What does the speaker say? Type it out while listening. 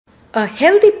A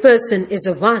healthy person is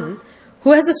a one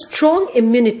who has a strong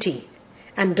immunity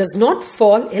and does not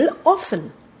fall ill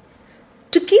often.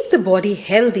 To keep the body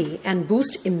healthy and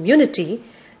boost immunity,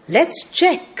 let's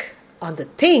check on the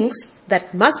things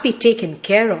that must be taken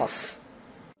care of.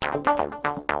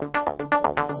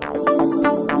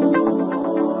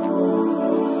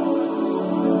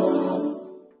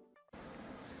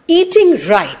 Eating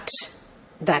right.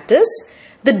 That is,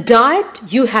 the diet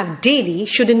you have daily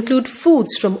should include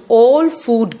foods from all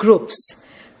food groups: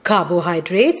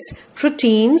 carbohydrates,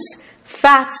 proteins,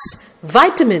 fats,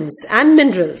 vitamins and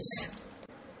minerals.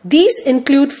 These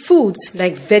include foods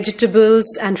like vegetables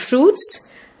and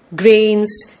fruits,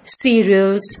 grains,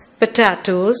 cereals,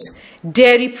 potatoes,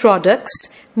 dairy products,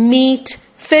 meat,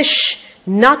 fish,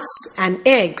 nuts and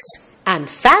eggs, and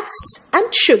fats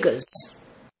and sugars.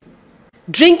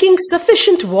 Drinking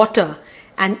sufficient water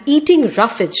and eating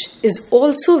roughage is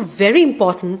also very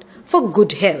important for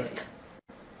good health.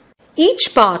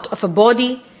 Each part of a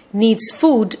body needs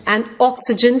food and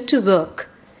oxygen to work.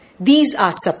 These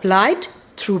are supplied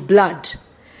through blood.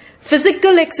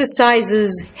 Physical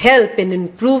exercises help in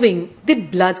improving the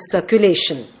blood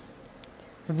circulation.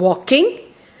 Walking,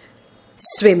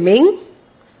 swimming,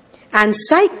 and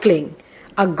cycling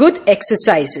are good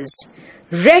exercises.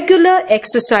 Regular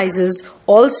exercises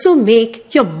also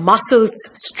make your muscles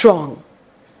strong.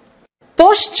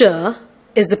 Posture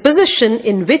is a position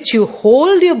in which you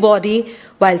hold your body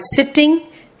while sitting,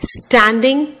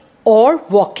 standing, or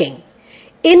walking.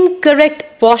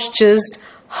 Incorrect postures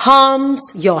harms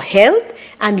your health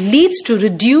and leads to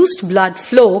reduced blood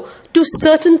flow to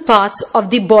certain parts of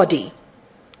the body.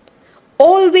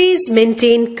 Always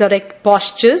maintain correct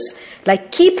postures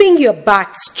like keeping your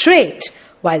back straight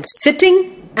while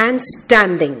sitting and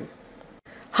standing.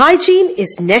 Hygiene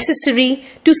is necessary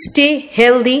to stay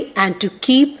healthy and to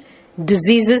keep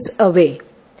diseases away.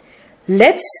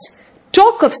 Let's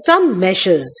talk of some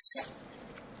measures.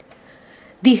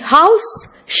 The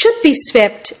house should be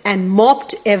swept and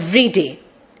mopped every day.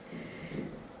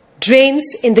 Drains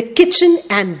in the kitchen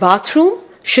and bathroom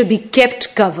should be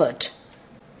kept covered.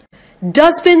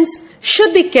 Dustbins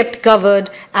should be kept covered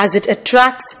as it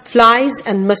attracts flies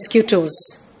and mosquitoes.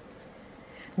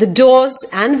 The doors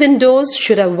and windows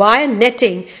should have wire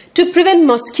netting to prevent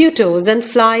mosquitoes and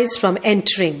flies from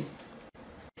entering.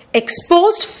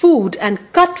 Exposed food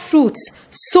and cut fruits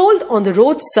sold on the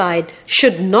roadside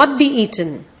should not be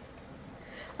eaten.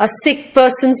 A sick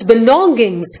person's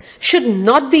belongings should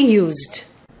not be used.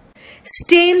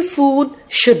 Stale food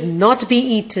should not be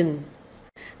eaten.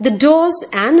 The doors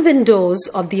and windows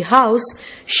of the house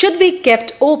should be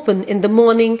kept open in the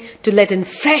morning to let in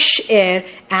fresh air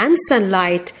and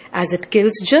sunlight as it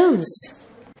kills germs.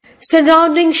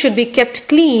 Surroundings should be kept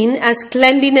clean as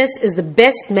cleanliness is the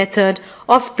best method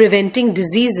of preventing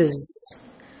diseases.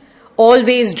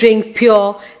 Always drink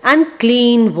pure and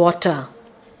clean water.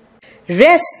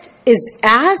 Rest is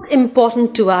as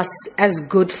important to us as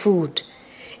good food.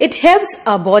 It helps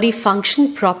our body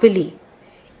function properly.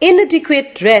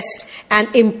 Inadequate rest and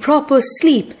improper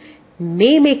sleep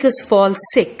may make us fall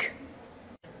sick.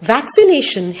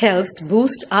 Vaccination helps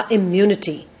boost our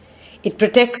immunity. It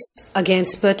protects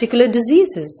against particular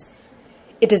diseases.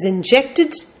 It is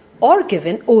injected or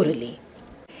given orally.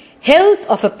 Health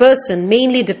of a person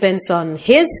mainly depends on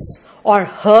his or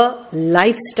her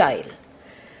lifestyle.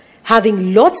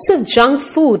 Having lots of junk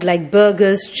food like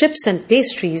burgers, chips and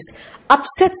pastries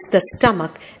upsets the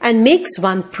stomach and makes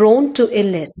one prone to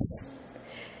illness.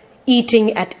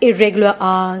 Eating at irregular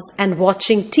hours and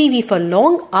watching TV for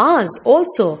long hours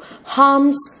also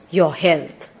harms your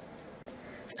health.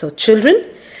 So children,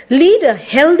 lead a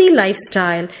healthy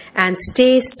lifestyle and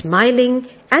stay smiling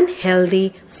and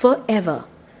healthy forever.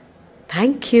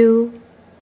 Thank you.